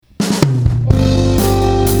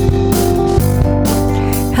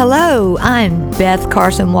Hello, I'm Beth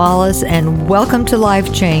Carson Wallace, and welcome to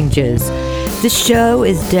Life Changes. This show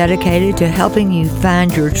is dedicated to helping you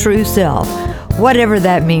find your true self, whatever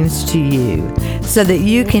that means to you, so that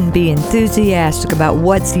you can be enthusiastic about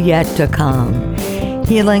what's yet to come.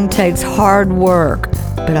 Healing takes hard work,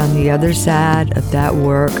 but on the other side of that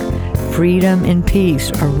work, freedom and peace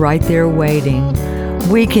are right there waiting.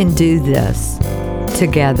 We can do this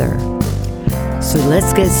together. So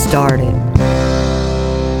let's get started.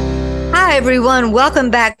 Hi, everyone. Welcome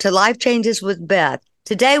back to Life Changes with Beth.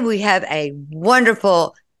 Today, we have a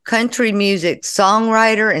wonderful country music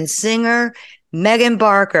songwriter and singer, Megan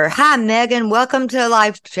Barker. Hi, Megan. Welcome to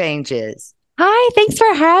Life Changes. Hi, thanks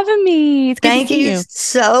for having me. It's good Thank to see you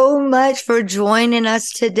so much for joining us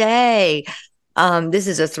today. This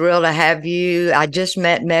is a thrill to have you. I just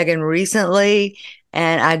met Megan recently,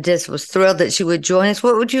 and I just was thrilled that she would join us.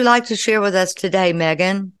 What would you like to share with us today,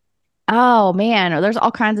 Megan? Oh man, there's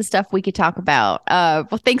all kinds of stuff we could talk about.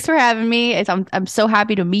 Well, thanks for having me. I'm so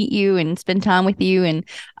happy to meet you and spend time with you. And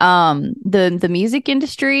the music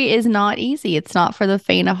industry is not easy. It's not for the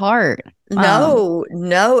faint of heart. No,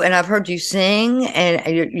 and I've heard you sing,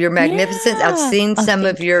 and you're magnificent. I've Yeah. seen Oh, some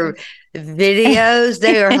of thank your you. videos.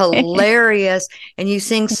 They are hilarious, and you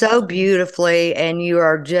sing so beautifully, and you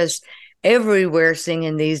are just everywhere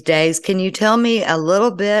singing these days. Can you tell me a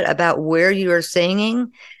little bit about where you are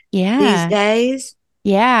singing these Yeah. days?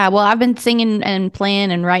 Yeah. Well, I've been singing and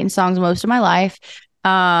playing and writing songs most of my life.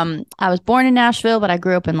 I was born in Nashville, but I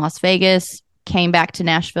grew up in Las Vegas. Came back to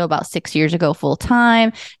Nashville about 6 years ago full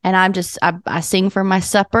time, and I sing for my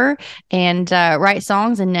supper and write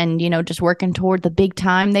songs and just working toward the big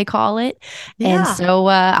time they call it. And Yeah. so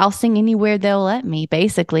I'll sing anywhere they'll let me,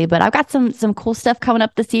 basically. But I've got some cool stuff coming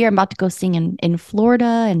up this year. I'm about to go sing in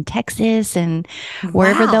Florida and Texas and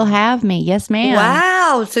wherever they'll Wow. have me. Yes, ma'am.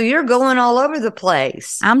 Wow. So you're going all over the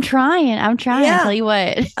place. I'm trying. I'm trying. Yeah. Tell you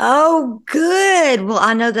what. Oh, good. Well,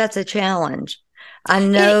 I know that's a challenge. I It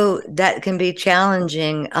know that can be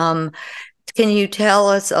challenging. Can you tell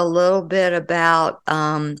us a little bit about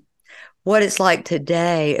what it's like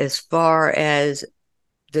today as far as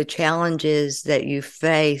the challenges that you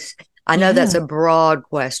face? I know that's yeah. a broad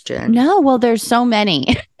question. No, well, there's so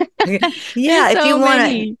many. Yeah, There's so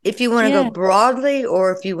many. if you want to go Yeah. broadly,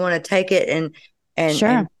 or if you want to take it and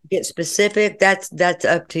Sure. get specific, that's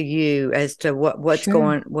up to you as to Sure.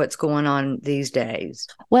 what's going on these days.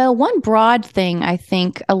 Well, one broad thing, I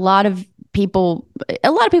think a lot of people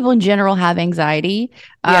in general have anxiety.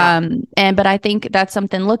 Yeah. But I think that's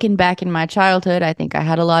something, looking back in my childhood, I think I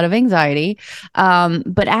had a lot of anxiety.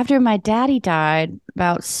 But after my daddy died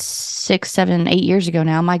about 6, 7, 8 years ago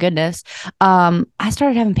now, my goodness, I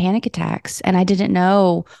started having panic attacks and I didn't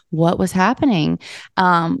know what was happening.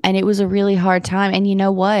 And it was a really hard time. And you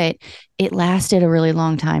know what? It lasted a really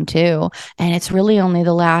long time too. And it's really only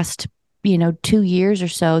the last 2 years or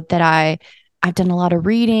so that I've done a lot of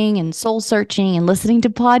reading and soul searching and listening to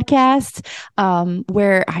podcasts,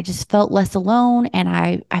 where I just felt less alone, and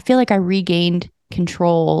I feel like I regained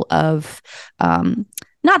control of,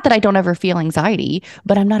 not that I don't ever feel anxiety,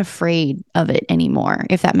 but I'm not afraid of it anymore,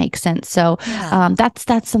 if that makes sense. So Yeah.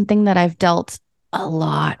 that's something that I've dealt a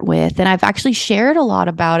lot with, and I've actually shared a lot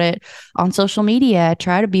about it on social media. I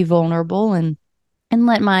try to be vulnerable and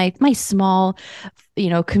let my small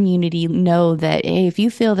community know that, hey, if you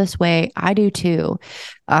feel this way, I do too.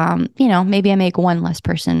 Maybe I make one less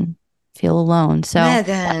person feel alone. So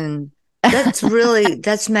Megan, that's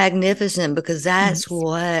magnificent, because that's thanks.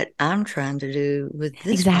 what I'm trying to do with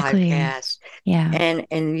this Exactly. podcast. Yeah.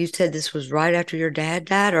 And you said this was right after your dad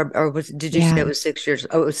died, or did you say Yeah. it was 6 years?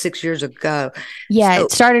 Oh, it was 6 years ago. Yeah. So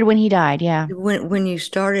It started when he died. Yeah. when you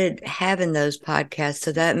started having those podcasts,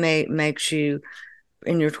 so that makes you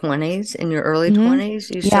in your 20s, in your early hmm 20s,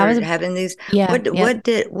 you Yeah. started having these. Yeah.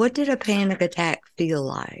 Yep. What did a panic attack feel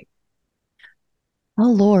like? Oh,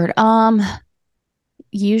 Lord.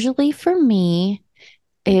 Usually for me,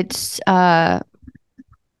 it's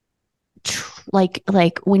like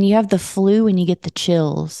when you have the flu and you get the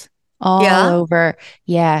chills all Yeah. over.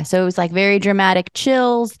 Yeah. So it was like very dramatic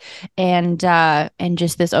chills and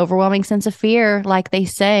just this overwhelming sense of fear, like they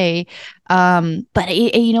say. But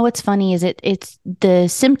what's funny is it's the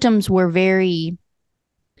symptoms were very,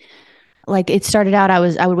 like, it started out, I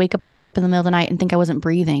would wake up in the middle of the night and think I wasn't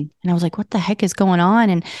breathing. And I was like, what the heck is going on?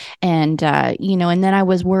 And then I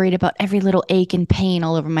was worried about every little ache and pain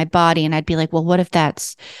all over my body. And I'd be like, well, what if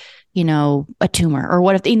that's a tumor, or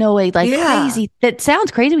what if, like Yeah. crazy. That sounds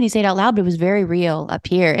crazy when you say it out loud, but it was very real up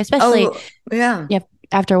here, especially, Oh, yeah. yeah,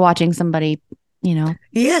 after watching somebody, you know,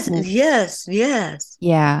 Yes, l- yes, yes.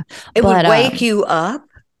 yeah, It would but wake you up.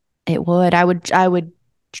 it would, I would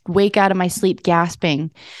wake out of my sleep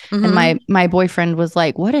gasping. And Mm-hmm. my boyfriend was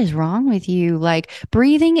like, "What is wrong with you? Like,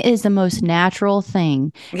 breathing is the most natural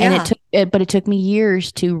thing." And Yeah. but it took me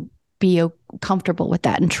years to be comfortable with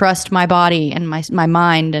that and trust my body and my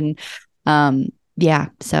mind. And yeah,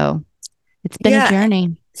 so it's been a Yeah.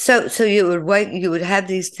 journey. So you would have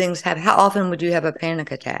these things happen. How often would you have a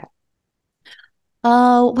panic attack?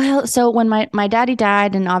 Oh, well, so when my daddy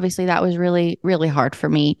died, and obviously that was really, really hard for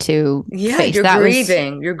me to Yeah, face. you're That was,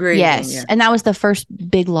 grieving. You're grieving. yes. Yeah. And that was the first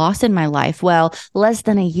big loss in my life. Well, less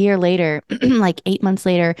than a year later, like 8 months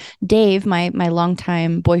later, Dave, my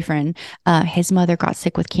longtime boyfriend, his mother got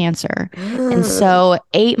sick with cancer. And so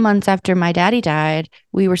 8 months after my daddy died,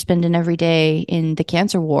 we were spending every day in the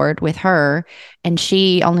cancer ward with her. And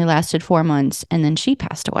she only lasted 4 months, and then she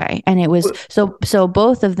passed away. And it was so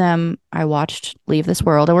both of them I watched leave this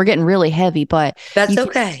world. And we're getting really heavy, but That's you can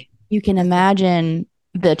okay. you can imagine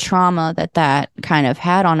the trauma that kind of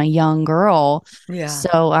had on a young girl. Yeah.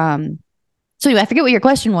 So anyway, I forget what your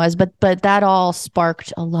question was, but that all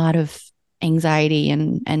sparked a lot of anxiety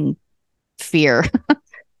and fear.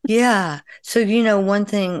 Yeah. So, one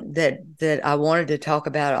thing that I wanted to talk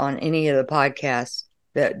about on any of the podcasts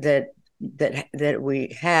that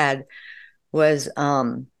we had was,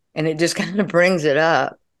 and it just kind of brings it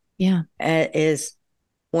up, Yeah. is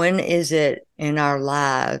when is it in our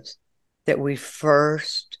lives that we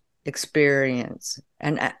first experience,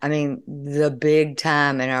 and I mean, the big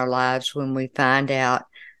time in our lives when we find out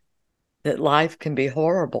that life can be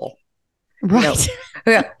horrible. Right.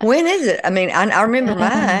 Yeah, when is it? I mean, I remember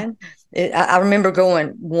Yeah. mine. I remember going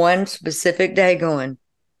one specific day going,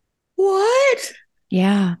 what?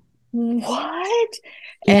 Yeah. What?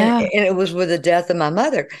 And Yeah. it was with the death of my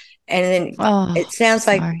mother. And then Oh, it sounds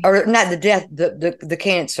like, sorry. or not the death, the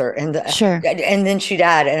cancer, Sure. and then she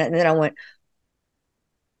died. And then I went,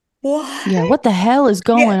 Yeah. what? What the hell is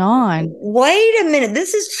Yeah, going on? wait a minute.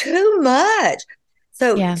 This is too much.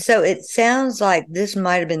 So, Yeah. so it sounds like this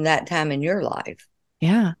might have been that time in your life.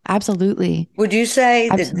 Yeah. Absolutely. Would you say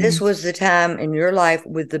that this Absolutely. was the time in your life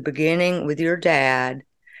with the beginning with your dad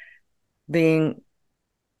being,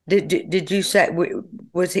 did you say,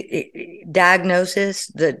 was it diagnosis,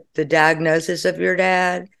 the diagnosis of your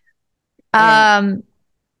dad? And Um,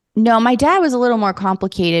 no, my dad was a little more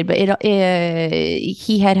complicated, but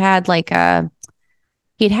he had like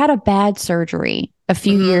he'd had a bad surgery a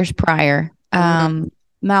few mhm, years prior, mhm.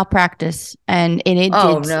 malpractice, and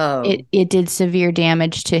Oh no. it did severe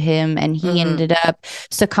damage to him, and he Hmm. ended up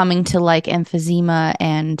succumbing to like emphysema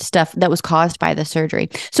and stuff that was caused by the surgery.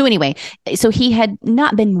 So anyway, so he had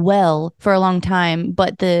not been well for a long time,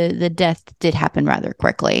 but the death did happen rather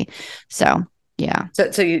quickly. So yeah.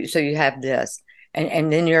 So you have this,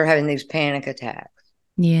 and then you're having these panic attacks.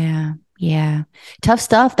 Yeah. Yeah. Tough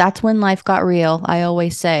stuff. That's when life got real, I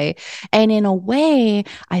always say. And in a way,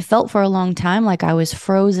 I felt for a long time like I was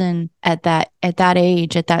frozen at that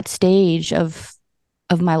age, at that stage of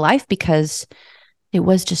my life because it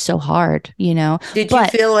was just so hard, you know. Did you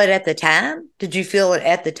But feel it at the time? Did you feel it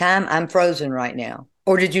at the time? I'm frozen right now.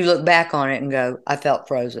 Or did you look back on it and go, I felt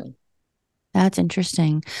frozen? that's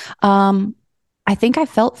interesting. Um I think I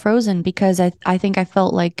felt frozen because I think I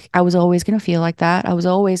felt like I was always going to feel like that. I was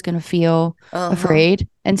always going to feel Uh-huh. afraid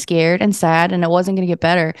and scared and sad, and it wasn't going to get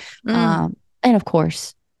better. Mm. And of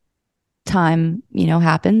course, time,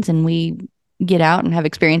 happens, and we get out and have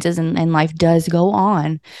experiences, and life does go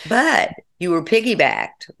on. But you were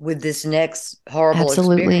piggybacked with this next horrible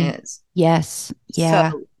Absolutely. experience. Yes. So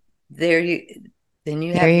Yeah. there you then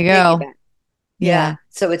you There have the you go. piggyback. Yeah. Yeah.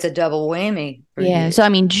 So it's a double whammy for Yeah. you. So, I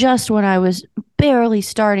mean, just when I was barely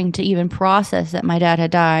starting to even process that my dad had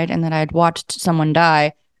died and that I had watched someone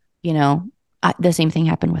die, you know, the same thing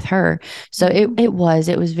happened with her. So Mhm. it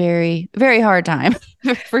was very, very hard time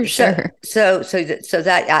for So sure.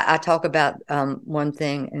 that I talk about one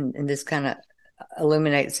thing, and this kind of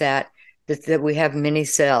illuminates that we have many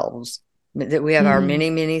selves, that we have our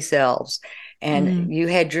Mm-hmm. many selves, and Mm-hmm. you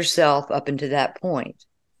had yourself up until that point,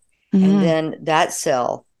 and Mm-hmm. then that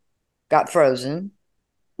self got frozen,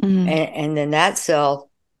 Mm-hmm. and then that self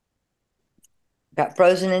got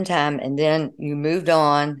frozen in time, and then you moved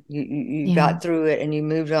on, you Yeah. got through it, and you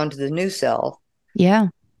moved on to the new self. Yeah.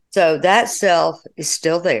 So that self is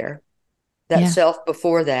still there, that Yeah. self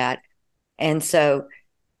before that. And so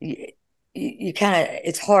you kind of,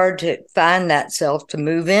 it's hard to find that self to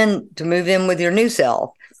move in with your new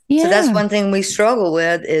self. So that's Yeah. one thing we struggle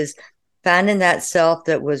with, is finding that self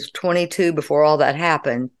that was 22 before all that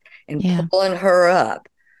happened, and Yeah. pulling her up,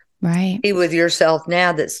 Right. be with yourself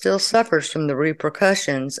now that still suffers from the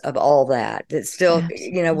repercussions of all that, that still,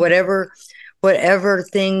 Absolutely. whatever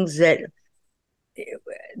things that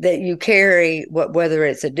that you carry, whether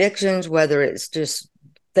it's addictions, whether it's just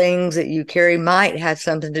things that you carry, might have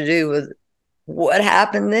something to do with what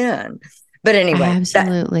happened then. But anyway,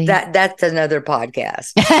 Absolutely. that's another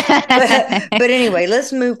podcast. But anyway,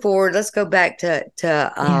 let's move forward. Let's go back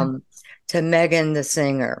to Megan the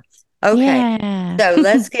singer. Okay. Yeah. So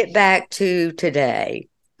let's get back to today.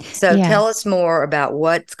 So Yeah. tell us more about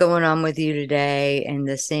what's going on with you today and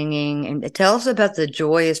the singing, and tell us about the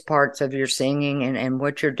joyous parts of your singing and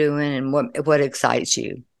what you're doing and what excites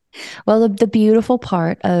you. Well, the beautiful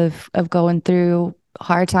part of going through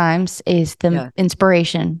hard times is the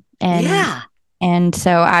inspiration. And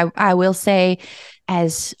so I will say,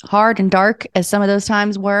 as hard and dark as some of those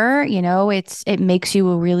times were, it makes you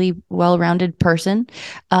a really well-rounded person,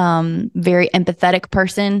 very empathetic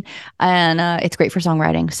person, and it's great for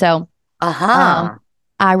songwriting. So,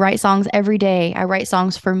 I write songs every day. I write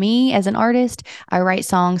songs for me as an artist. I write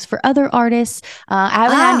songs for other artists. I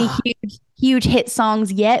haven't had any huge hit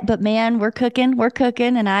songs yet, but man, we're cooking,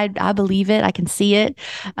 and I believe it. I can see it.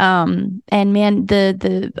 And man,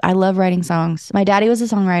 I love writing songs. My daddy was a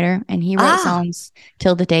songwriter, and he wrote songs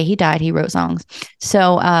till the day he died. He wrote songs.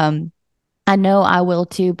 So, I know I will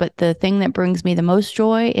too, but the thing that brings me the most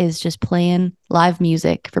joy is just playing live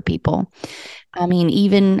music for people. I mean,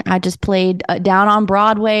 even I just played down on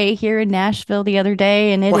Broadway here in Nashville the other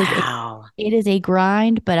day, and it is a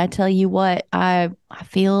grind, but I tell you what, I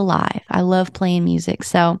feel alive. I love playing music.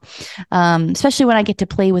 So, especially when I get to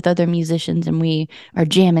play with other musicians and we are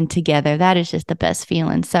jamming together, that is just the best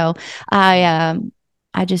feeling. So I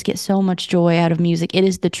just get so much joy out of music. It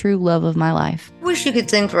is the true love of my life. Wish you could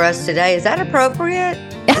sing for us today. Is that appropriate?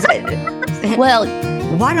 Well,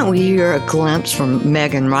 why don't we hear a glimpse from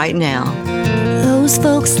Megan right now? Those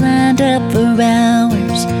folks lined up for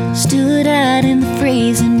hours, stood out in the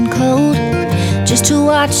freezing cold, just to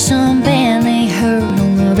watch some band they heard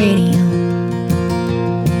on the radio.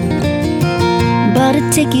 Bought a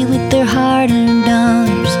ticket with their hard-earned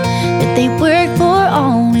dollars that they worked for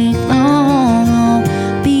all week long,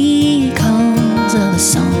 because of a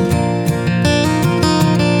song.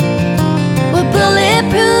 We're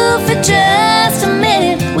bulletproof for just a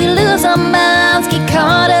minute. We lose our minds, get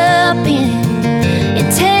caught up in it. It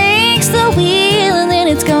takes the wheel and then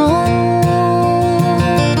it's gone.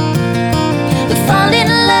 We fall in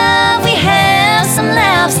love, we have some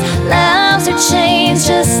laughs. Lives are changed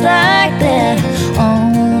just like that,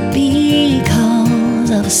 all because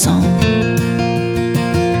of a song.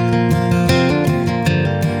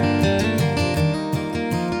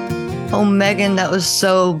 Oh, Megan, that was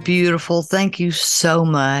so beautiful. Thank you so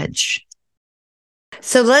much.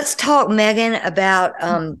 So let's talk, Megan, about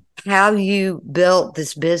how you built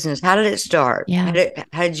this business. How did it start? Yeah.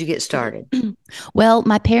 How did you get started? Well,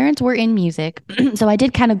 my parents were in music, so I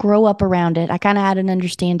did kind of grow up around it. I kind of had an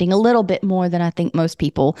understanding a little bit more than I think most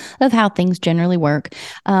people of how things generally work.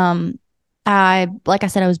 Like I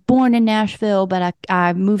said, I was born in Nashville, but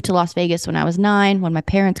I moved to Las Vegas when I was 9, when my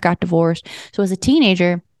parents got divorced. So as a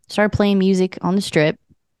teenager, started playing music on the Strip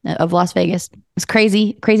of Las Vegas. It was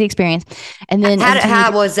crazy experience. And then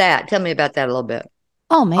how was that? Tell me about that a little bit.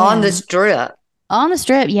 Oh man, on the Strip. On the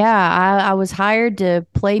Strip, yeah. I was hired to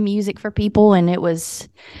play music for people, and it was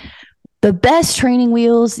the best training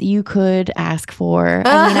wheels you could ask for.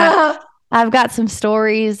 I mean, I've got some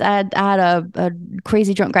stories. I had a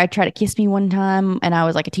crazy drunk guy try to kiss me one time, and I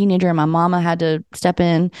was like a teenager, and my mama had to step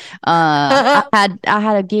in. I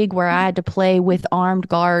had a gig where I had to play with armed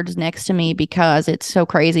guards next to me because it's so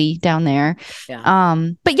crazy down there. Yeah.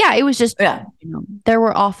 But yeah, it was just there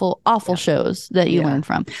were awful shows that you learn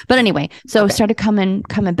from. But anyway, so started coming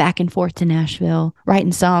back and forth to Nashville,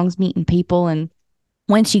 writing songs, meeting people, and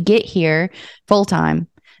once you get here full time.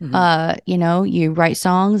 You write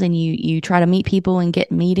songs and you try to meet people and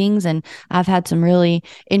get meetings. And I've had some really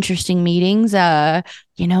interesting meetings. I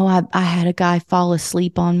had a guy fall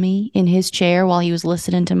asleep on me in his chair while he was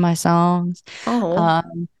listening to my songs.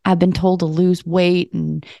 I've been told to lose weight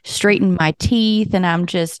and straighten my teeth. And I'm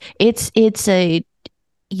just, you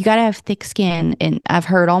got to have thick skin. And I've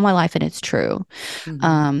heard all my life, and it's true.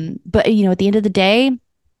 But at the end of the day,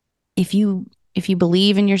 if you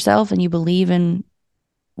believe in yourself and you believe in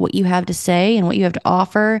what you have to say and what you have to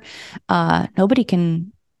offer, nobody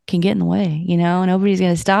can get in the way. Nobody's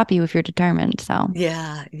going to stop you if you're determined. So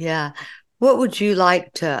yeah. What would you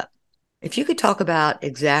like to, if you could talk about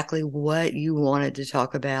exactly what you wanted to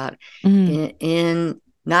talk about in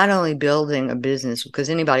not only building a business, because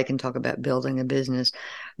anybody can talk about building a business,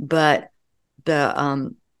 but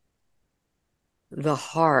the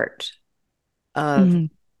heart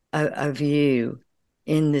of you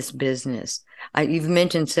in this business. you've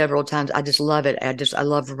mentioned several times. I just love it. I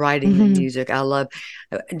love writing the music. I love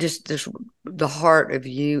just the heart of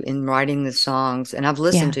you in writing the songs. And I've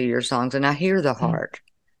listened to your songs, and I hear the heart.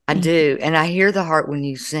 I do, and I hear the heart when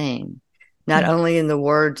you sing, not only in the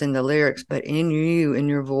words and the lyrics, but in you, in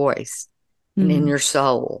your voice, and in your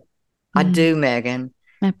soul. I do, Megan.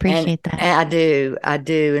 I appreciate that. And I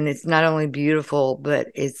do, and it's not only beautiful, but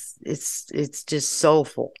it's just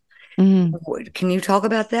soulful. Can you talk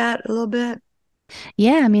about that a little bit?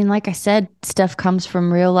 Yeah, I mean, like I said, stuff comes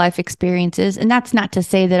from real life experiences, and that's not to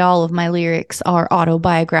say that all of my lyrics are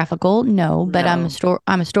autobiographical. No, but I'm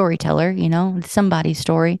a storyteller, you know, it's somebody's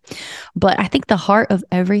story. But I think the heart of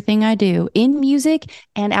everything I do in music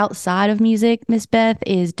and outside of music, Miss Beth,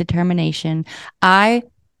 is determination. I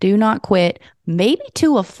do not quit, maybe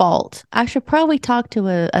to a fault. I should probably talk to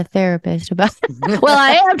a therapist about it. Well,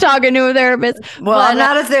 I am talking to a therapist. Well, I'm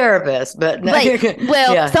not a therapist, but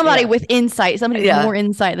somebody with insight, somebody with more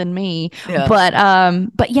insight than me. Yeah.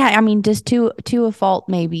 But yeah, I mean, just to a fault,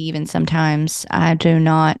 maybe even sometimes I do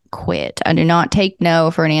not quit. I do not take no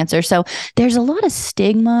for an answer. So there's a lot of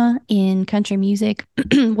stigma in country music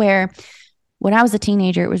where when I was a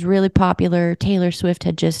teenager, it was really popular. Taylor Swift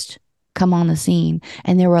had just come on the scene,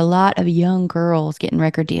 and there were a lot of young girls getting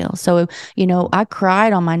record deals. So, you know, I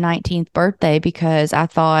cried on my 19th birthday because I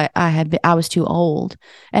thought I was too old,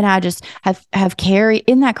 and I just have carried.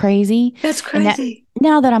 Isn't that crazy? That's crazy.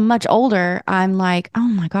 Now that I'm much older, I'm like, oh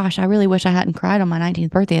my gosh, I really wish I hadn't cried on my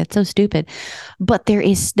 19th birthday. It's so stupid. But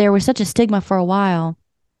there was such a stigma for a while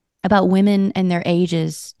about women and their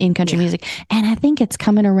ages in country music, and I think it's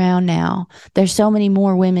coming around now. There's so many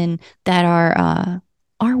more women that are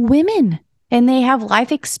women, and they have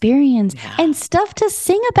life experience and stuff to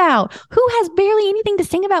sing about. Who has barely anything to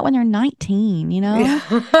sing about when they're 19, you know? You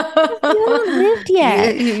haven't lived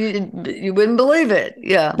yet. You wouldn't believe it.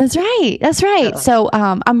 Yeah. That's right. Yeah. So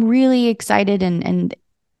I'm really excited and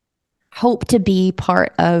hope to be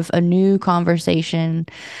part of a new conversation,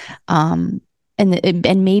 and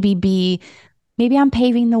maybe I'm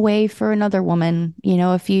paving the way for another woman, you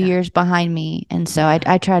know, a few years behind me. And so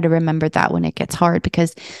I try to remember that when it gets hard,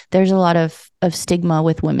 because there's a lot of stigma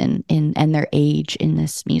with women and their age in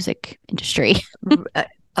this music industry.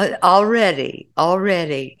 Already.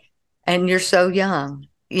 And you're so young.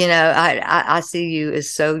 You know, I see you as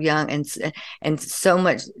so young and so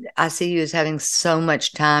much. I see you as having so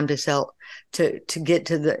much time to get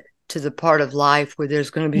to the part of life where there's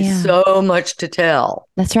going to be so much to tell.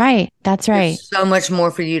 That's right. There's so much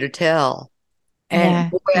more for you to tell. And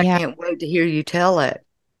boy, I can't wait to hear you tell it.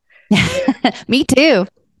 Me too.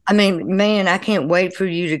 I mean, man, I can't wait for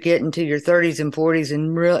you to get into your 30s and 40s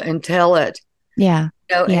and tell it. Yeah.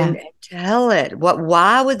 You know, and tell it.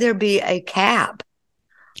 Why would there be a cap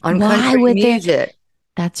on country music?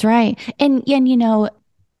 That's right. And you know,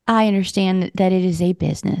 I understand that it is a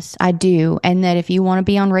business. I do. And that if you want to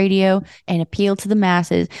be on radio and appeal to the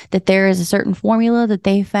masses, that there is a certain formula that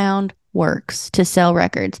they found works to sell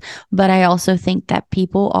records. But I also think that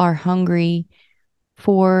people are hungry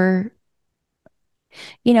for,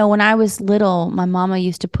 you know, when I was little, my mama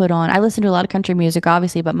used to put on, I listened to a lot of country music,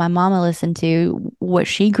 obviously, but my mama listened to what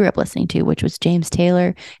she grew up listening to, which was James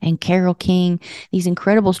Taylor and Carole King, these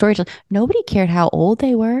incredible stories. Nobody cared how old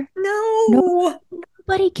they were.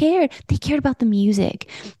 Nobody cared. They cared about the music.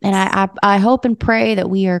 And I hope and pray that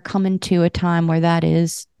we are coming to a time where that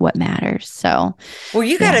is what matters. So, well,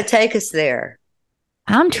 you got to take us there.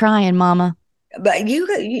 I'm trying, Mama. But you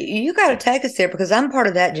got to take us there, because I'm part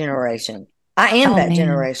of that generation. I am that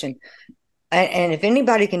generation. And if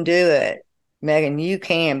anybody can do it, Megan, you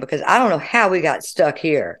can, because I don't know how we got stuck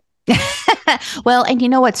here. Well, and you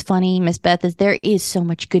know what's funny, Miss Beth, is there is so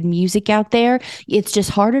much good music out there. It's just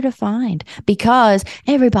harder to find because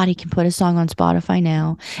everybody can put a song on Spotify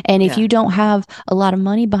now. And if you don't have a lot of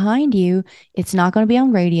money behind you, it's not going to be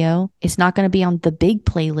on radio. It's not going to be on the big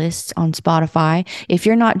playlists on Spotify. If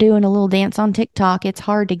you're not doing a little dance on TikTok, it's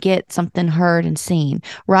hard to get something heard and seen,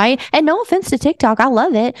 right? And no offense to TikTok, I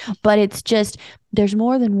love it, but it's just there's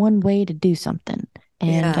more than one way to do something.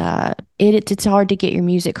 And it's hard to get your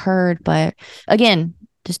music heard. But again,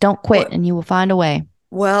 just don't quit and you will find a way.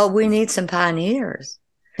 Well, we need some pioneers.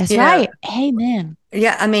 That's right. Amen.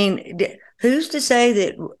 Yeah. I mean, who's to say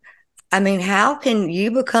that? I mean, how can you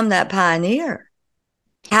become that pioneer?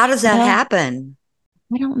 How does that happen?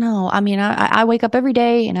 I don't know. I mean, I wake up every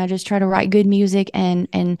day and I just try to write good music.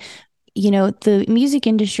 And you know, the music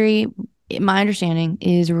industry, my understanding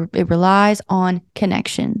is it relies on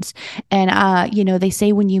connections. And, you know, they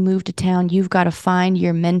say when you move to town, you've got to find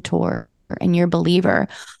your mentor and your believer.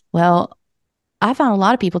 Well, I found a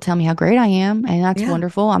lot of people tell me how great I am, and that's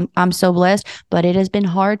wonderful. I'm so blessed, but it has been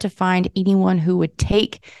hard to find anyone who would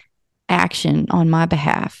take action on my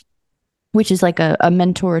behalf, which is like a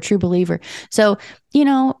mentor, a true believer. So, you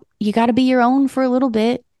know, you got to be your own for a little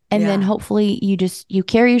bit. And then hopefully you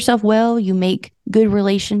carry yourself well, you make good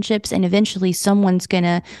relationships, and eventually someone's going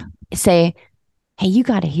to say, hey, you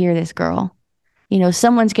got to hear this, girl. You know,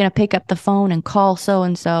 someone's going to pick up the phone and call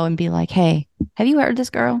so-and-so and be like, hey, have you heard this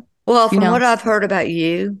girl? Well, from what I've heard about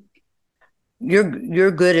you,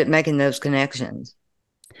 you're good at making those connections.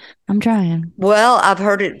 I'm trying. Well, I've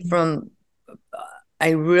heard it from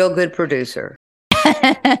a real good producer.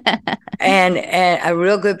 and a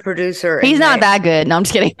real good producer. He's not that good. No, I'm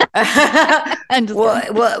just kidding.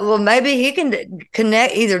 Well, maybe he can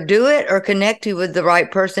connect, either do it or connect you with the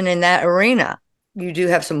right person in that arena. You do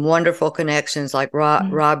have some wonderful connections, like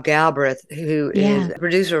Rob Galbraith, who is a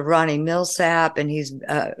producer of Ronnie Millsap, and he's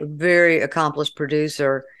a very accomplished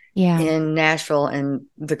producer in Nashville and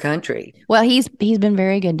the country. Well, he's been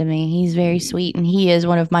very good to me. He's very sweet, and he is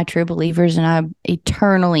one of my true believers, and I'm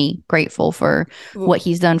eternally grateful for what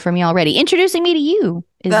he's done for me already. Introducing me to you.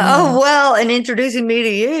 And introducing me to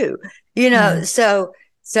you. You know, so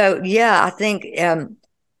I think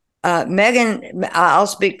Megan, I'll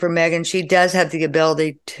speak for Megan. She does have the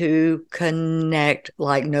ability to connect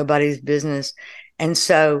like nobody's business. And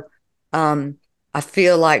so I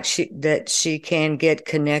feel like she can get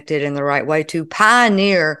connected in the right way to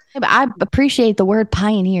pioneer. But I appreciate the word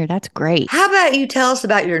pioneer. That's great. How about you tell us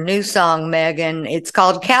about your new song, Megan? It's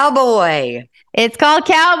called Cowboy. It's called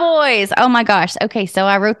Cowboys. Oh my gosh. Okay. So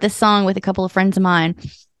I wrote this song with a couple of friends of mine.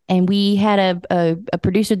 And we had a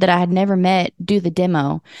producer that I had never met do the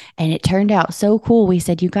demo, and it turned out so cool. We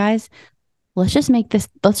said, you guys, let's just make this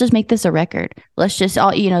a record. Let's just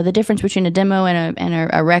the difference between a demo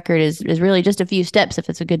and a record is really just a few steps if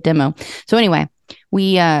it's a good demo. So anyway,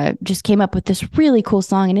 we just came up with this really cool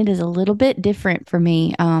song, and it is a little bit different for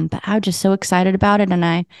me. But I'm just so excited about it, and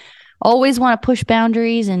I always want to push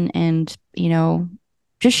boundaries and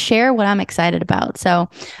just share what I'm excited about. So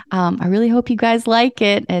I really hope you guys like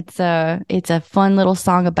it. It's a fun little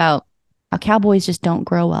song about how cowboys just don't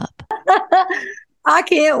grow up. I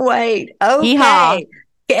can't wait. Okay. Yeehaw.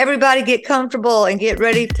 Everybody get comfortable and get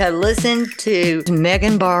ready to listen to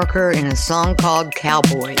Megan Barker in a song called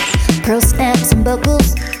Cowboys. Pearl snaps and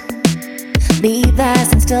buckles,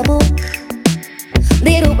 Levi's and stubble,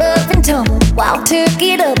 little rough and tumble, wild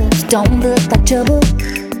turkey doubles, don't look like trouble.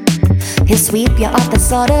 He'll sweep you off the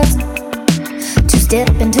sawdust, two-step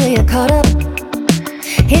until you're caught up.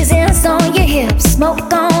 His hands on your hips,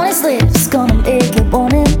 smoke on his lips, gonna make you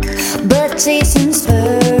want him. But chasing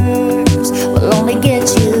spurs will only get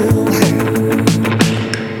you hurt.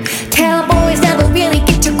 Cowboys never really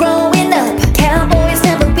get you growing up. Cowboys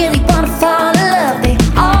never really wanna fall in love. They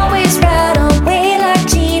always ride away like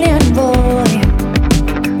Gene and Roy.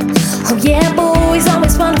 Oh yeah, boys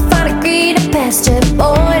always wanna find a greener pasture.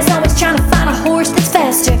 Boys always trying to find a horse that's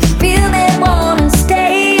faster. Really wanna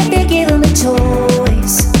stay if they give them a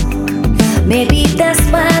choice. Maybe that's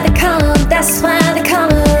why they call them, that's why they call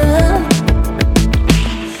them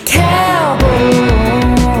Cowboy.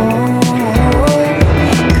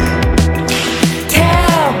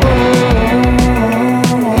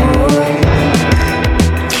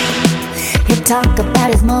 He'll talk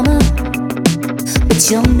about his mama, but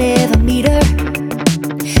you'll never meet her.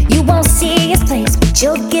 You won't see his place, but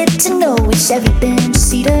you'll get to know his Chevy Bench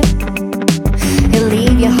Cedar. He'll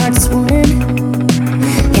leave your heart swooning,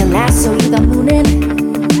 he'll lasso you the mooning.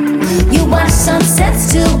 You watch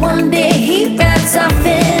sunsets till one day he rides off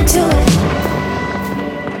into it.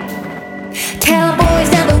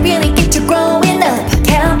 Cowboys never really get you growing up.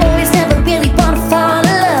 Cowboys never really wanna fall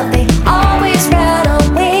in love. They always ride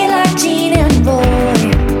away like Gene and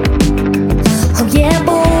Roy. Oh yeah,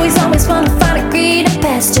 boys always wanna find a greener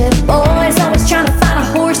pasture. Boys always trying to find a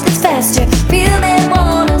horse that's faster. Really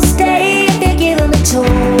wanna stay if they give them a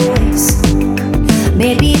choice.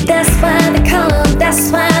 Maybe that's why they call them, that's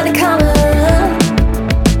why they call them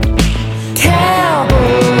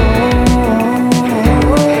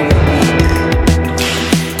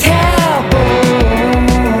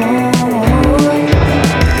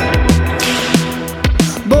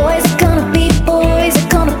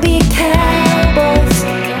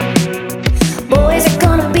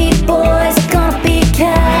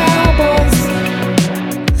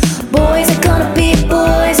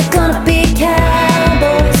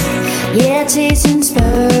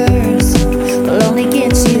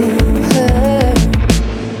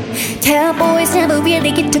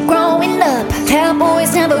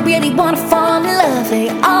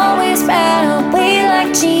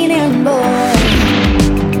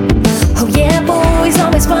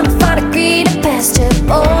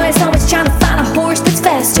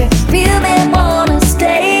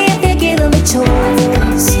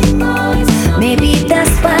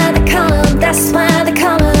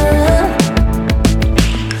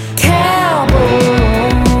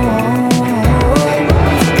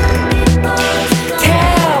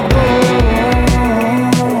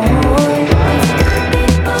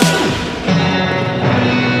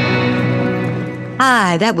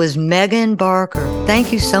Hi, that was Megan Barker.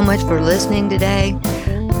 Thank you so much for listening today.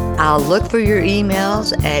 I'll look for your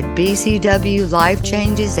emails at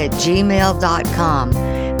bcwlifechanges@gmail.com.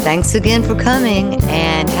 Thanks again for coming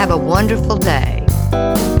and have a wonderful day.